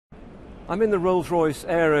I'm in the Rolls-Royce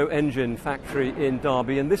aero engine factory in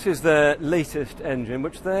Derby, and this is their latest engine,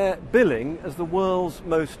 which they're billing as the world's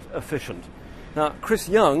most efficient. Now, Chris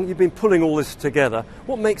Young, you've been pulling all this together.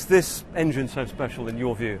 What makes this engine so special in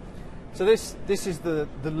your view? So this is the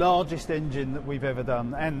largest engine that we've ever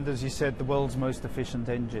done, and as you said, the world's most efficient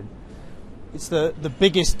engine. It's the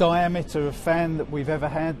biggest diameter of fan that we've ever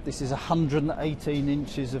had. This is 118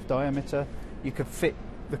 inches of diameter. You could fit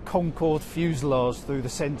the Concorde fuselage through the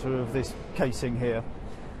centre of this casing here.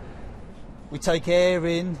 We take air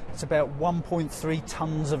in, it's about 1.3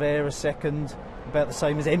 tonnes of air a second, about the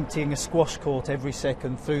same as emptying a squash court every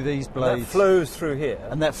second through these blades. And that flows through here?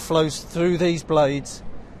 And that flows through these blades.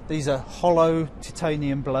 These are hollow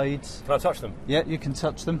titanium blades. Can I touch them? Yeah, you can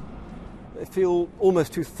touch them. They feel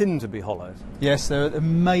almost too thin to be hollow. Yes, they're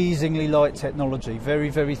amazingly light technology, very,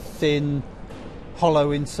 very thin,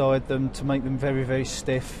 hollow inside them to make them very, very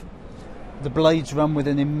stiff. The blades run with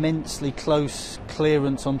an immensely close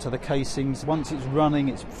clearance onto the casings. Once it's running,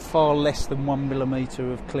 it's far less than 1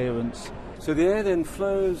 millimetre of clearance. So the air then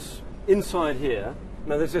flows inside here.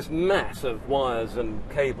 Now there's this mass of wires and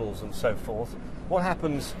cables and so forth. What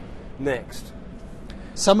happens next?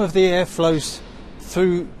 Some of the air flows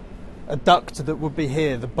through a duct that would be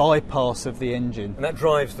here, the bypass of the engine. And that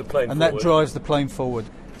drives the plane forward? And that drives the plane forward.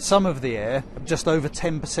 Some of the air, just over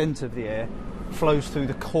 10% of the air, flows through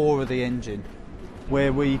the core of the engine,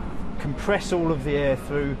 where we compress all of the air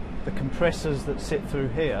through the compressors that sit through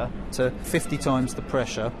here to 50 times the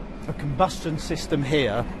pressure. A combustion system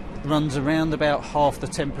here runs around about half the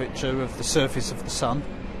temperature of the surface of the sun.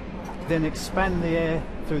 Then expand the air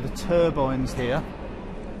through the turbines here.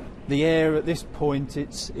 The air at this point,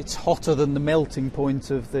 it's hotter than the melting point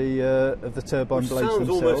of the turbine blades themselves. Sounds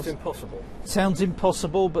almost impossible. Sounds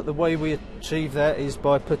impossible, but the way we achieve that is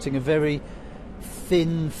by putting a very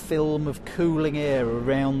thin film of cooling air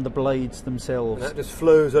around the blades themselves. And that just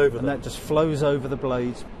flows over them. And that just flows over the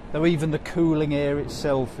blades. Though even the cooling air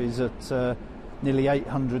itself is at nearly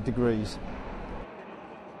 800 degrees.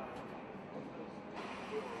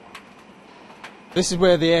 This is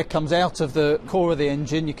where the air comes out of the core of the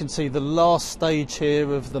engine. You can see the last stage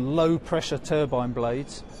here of the low pressure turbine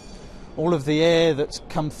blades. All of the air that's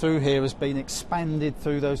come through here has been expanded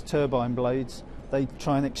through those turbine blades. They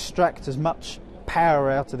try and extract as much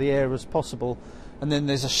power out of the air as possible, and then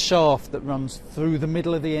there's a shaft that runs through the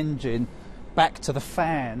middle of the engine back to the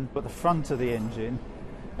fan at the front of the engine,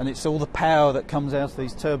 and it's all the power that comes out of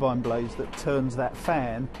these turbine blades that turns that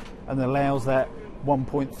fan and allows that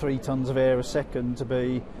 1.3 tonnes of air a second to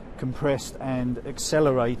be compressed and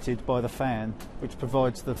accelerated by the fan, which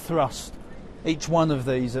provides the thrust. Each one of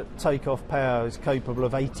these at takeoff power is capable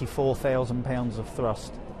of 84,000 pounds of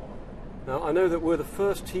thrust. Now, I know that we're the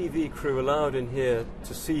first TV crew allowed in here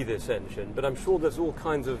to see this engine, but I'm sure there's all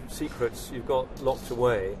kinds of secrets you've got locked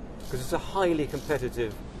away, because it's a highly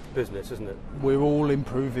competitive business, isn't it? We're all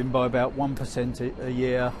improving by about 1% a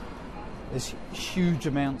year. There's huge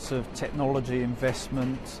amounts of technology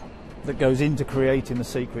investment that goes into creating the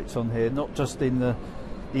secrets on here, not just in the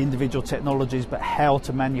individual technologies, but how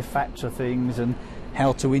to manufacture things and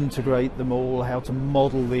how to integrate them all, how to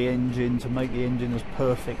model the engine to make the engine as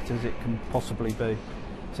perfect as it can possibly be.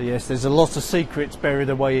 So yes, there's a lot of secrets buried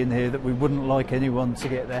away in here that we wouldn't like anyone to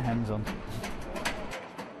get their hands on.